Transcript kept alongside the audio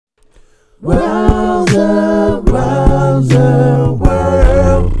Rowserworld.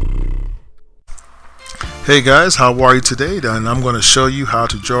 Hey guys, how are you today? And I'm going to show you how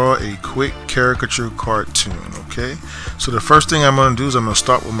to draw a quick caricature cartoon. Okay, so the first thing I'm going to do is I'm going to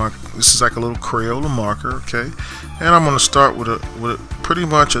start with this is like a little Crayola marker. Okay, and I'm going to start with pretty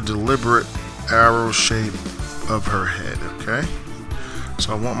much a deliberate arrow shape of her head. Okay,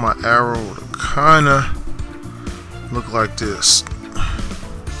 so I want my arrow to kind of look like this.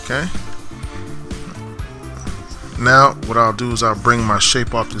 Okay, now what I'll do is I'll bring my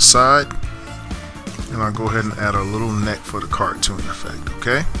shape off the side, and I'll go ahead and add a little neck for the cartoon effect.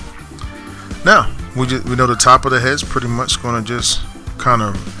 Okay, now we know the top of the head's pretty much going to just kind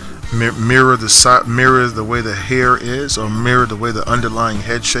of mirror the way the hair is, or mirror the way the underlying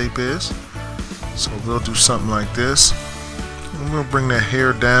head shape is. So we'll do something like this, and we'll bring that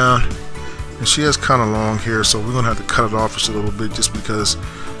hair down. And she has kind of long hair, so we're gonna have to cut it off just a little bit, just because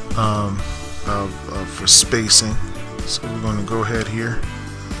for spacing. So we're gonna go ahead here.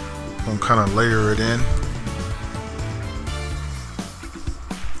 I'm gonna kind of layer it in.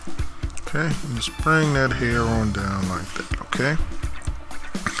 Okay, and just bring that hair on down like that. Okay.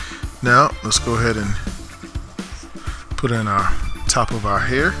 Now let's go ahead and put in our top of our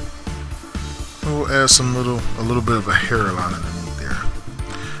hair, and we'll add a little bit of a hairline underneath there.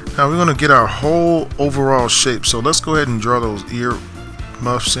 Now we're gonna get our whole overall shape. So let's go ahead and draw those ear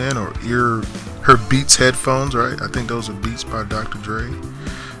muffs in, or her Beats headphones, right? I think those are Beats by Dr. Dre.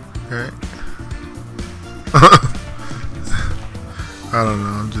 Alright. I don't know,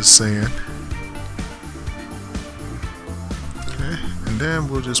 I'm just saying. Okay, and then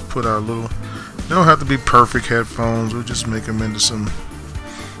we'll just put our little, they don't have to be perfect headphones, we'll just make them into some,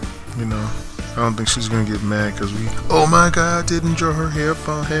 you know, I don't think she's gonna get mad because oh my god, I didn't draw her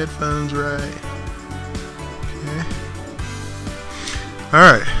headphones right. Okay.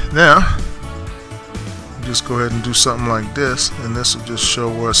 Alright, now just go ahead and do something like this, and this will just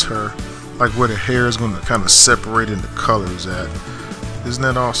show us her, like where the hair is going to kind of separate into colors at. Isn't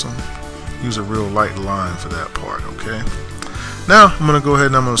that awesome? Use a real light line for that part. Okay, now I'm going to go ahead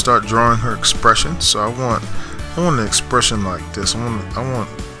and I'm going to start drawing her expression. So I want an expression like this. I want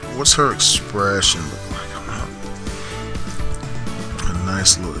what's her expression look like? I want a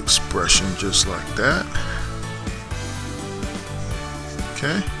nice little expression just like that.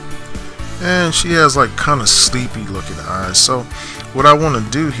 Okay, and she has like kind of sleepy looking eyes. So what I want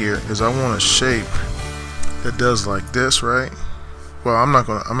to do here is I want a shape that does like this, right? Well, I'm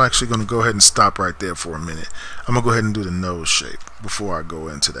actually gonna go ahead and stop right there for a minute. I'm gonna go ahead and do the nose shape before I go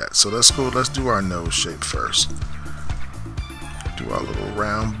into that. So let's do our nose shape first. Do our little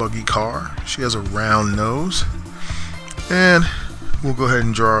round buggy car. She has a round nose, and we'll go ahead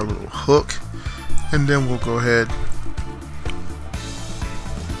and draw our little hook, and then we'll go ahead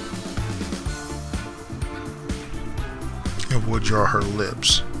and we'll draw her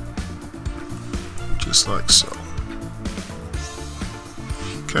lips just like so.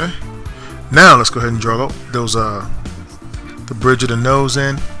 Okay, now let's go ahead and draw those the bridge of the nose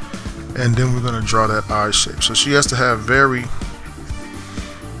in, and then we're going to draw that eye shape. So she has to have very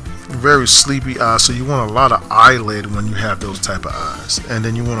sleepy eyes, so you want a lot of eyelid when you have those type of eyes, and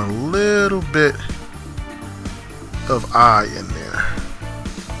then you want a little bit of eye in there.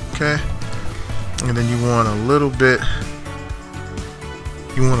 Okay, and then you want a little bit,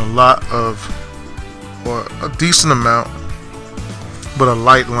 you want a lot of, or a decent amount, but a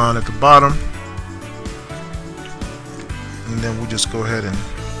light line at the bottom. And then we'll just go ahead and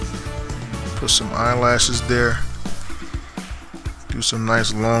put some eyelashes there. Do some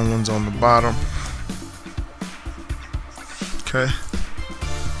nice long ones on the bottom. Okay,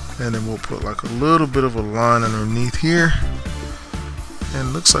 and then we'll put like a little bit of a line underneath here,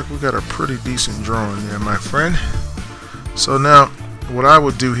 and looks like we got a pretty decent drawing there, my friend. So now what I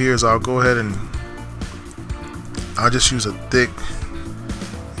would do here is I'll go ahead and I'll just use a thick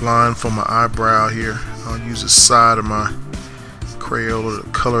line for my eyebrow here. I'll use the side of my Crayola to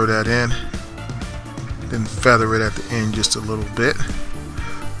color that in, then feather it at the end just a little bit.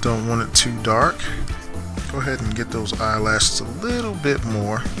 Don't want it too dark. Go ahead and get those eyelashes a little bit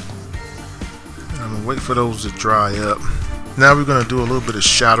more. And I'm gonna wait for those to dry up. Now we're gonna do a little bit of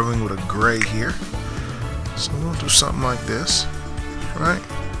shadowing with a gray here. So we'll do something like this. Right?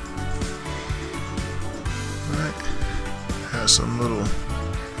 Has some little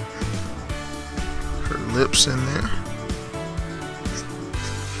her lips in there.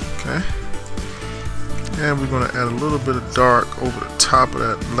 Okay, and we're going to add a little bit of dark over the top of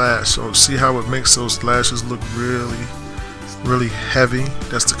that lash. So see how it makes those lashes look really heavy?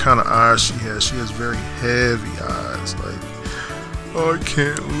 That's the kind of eyes she has. She has very heavy eyes, like I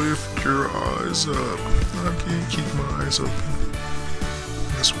can't lift your eyes up. I can't keep my eyes open.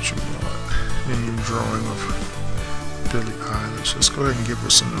 That's what you want in your drawing of Billie Eilish. Let's go ahead and give her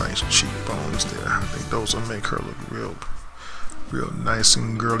some nice cheekbones there. I think those will make her look real nice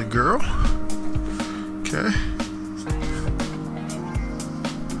and girly girl. Okay.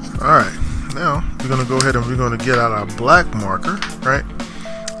 Alright, now we're going to go ahead and we're going to get out our black marker, right?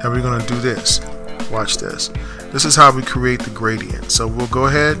 And we're going to do this. Watch this. This is how we create the gradient. So we'll go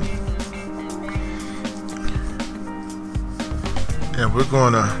ahead and we're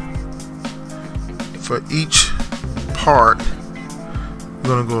going to, for each part, we're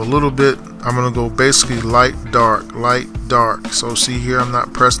going to go a little bit. I'm going to go basically light, dark. So see here, I'm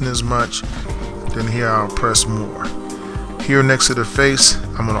not pressing as much. Then here I'll press more. Here next to the face,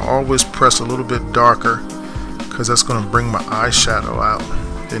 I'm going to always press a little bit darker because that's going to bring my eyeshadow out.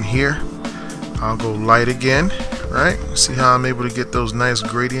 Then here, I'll go light again, right? See how I'm able to get those nice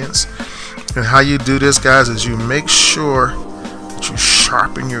gradients? And how you do this, guys, is you make sure that you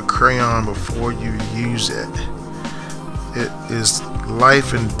sharpen your crayon before you use it. It is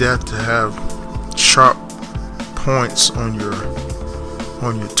life and death to have sharp points on your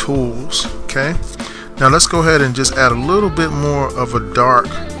tools. Okay, now let's go ahead and just add a little bit more of a dark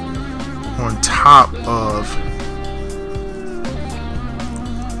on top of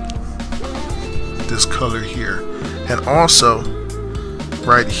this color here, and also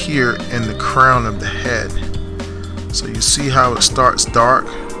right here in the crown of the head. So you see how it starts dark,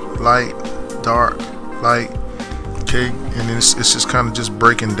 light, okay, and then it's just kind of just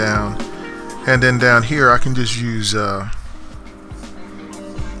breaking down. And then down here I can just use the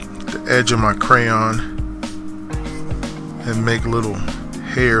edge of my crayon and make little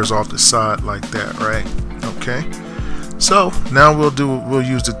hairs off the side like that, right? Okay, so now we'll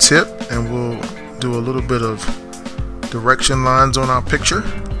use the tip and we'll do a little bit of direction lines on our picture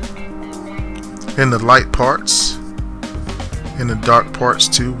in the light parts. In the dark parts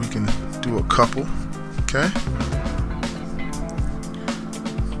too, we can do a couple. Okay,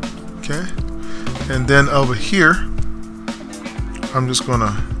 and then over here I'm just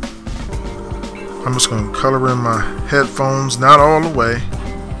gonna color in my headphones, not all the way.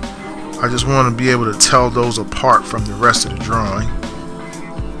 I just want to be able to tell those apart from the rest of the drawing,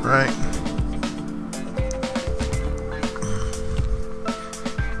 right?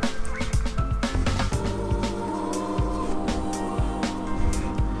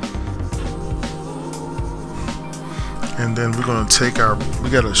 And then we're going to take we're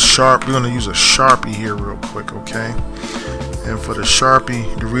going to use a Sharpie here real quick, okay? And for the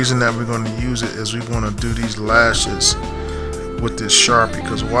Sharpie, the reason that we're going to use it is we want to do these lashes with this Sharpie,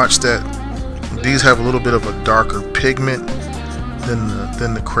 because watch that, these have a little bit of a darker pigment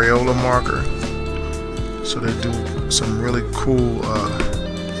than the Crayola marker, so they do some really cool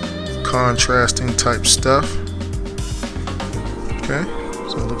contrasting type stuff. Okay,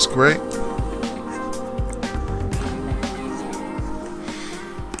 so it looks great.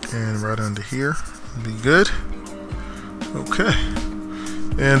 And right under here will be good. Okay,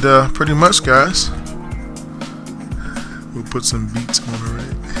 and pretty much, guys, we'll put some beats on it,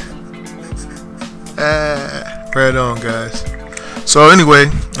 right? Right on, guys. So anyway,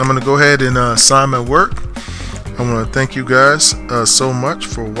 I'm gonna go ahead and sign my work. I want to thank you guys so much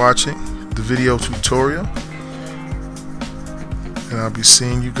for watching the video tutorial, and I'll be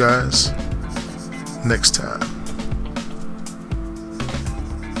seeing you guys next time.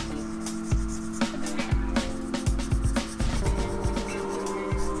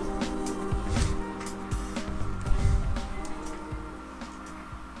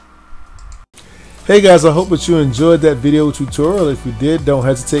 Hey guys, I hope that you enjoyed that video tutorial. If you did, don't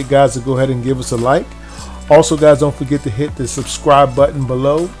hesitate, guys, to go ahead and give us a like. Also, guys, don't forget to hit the subscribe button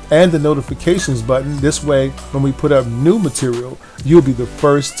below and the notifications button. This way, when we put up new material, you'll be the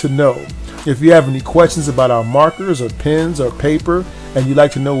first to know. If you have any questions about our markers or pens or paper, and you'd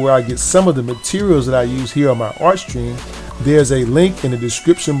like to know where I get some of the materials that I use here on my art stream, there's a link in the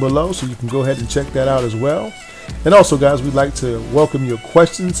description below, so you can go ahead and check that out as well. And also, guys, we'd like to welcome your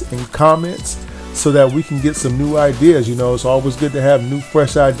questions and comments so that we can get some new ideas. You know, it's always good to have new,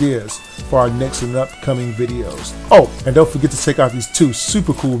 fresh ideas for our next and upcoming videos. Oh, and don't forget to check out these two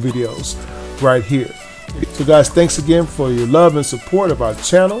super cool videos right here. So guys, thanks again for your love and support of our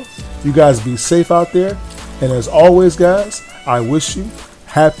channel. You guys be safe out there. And as always, guys, I wish you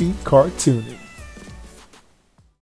happy cartooning.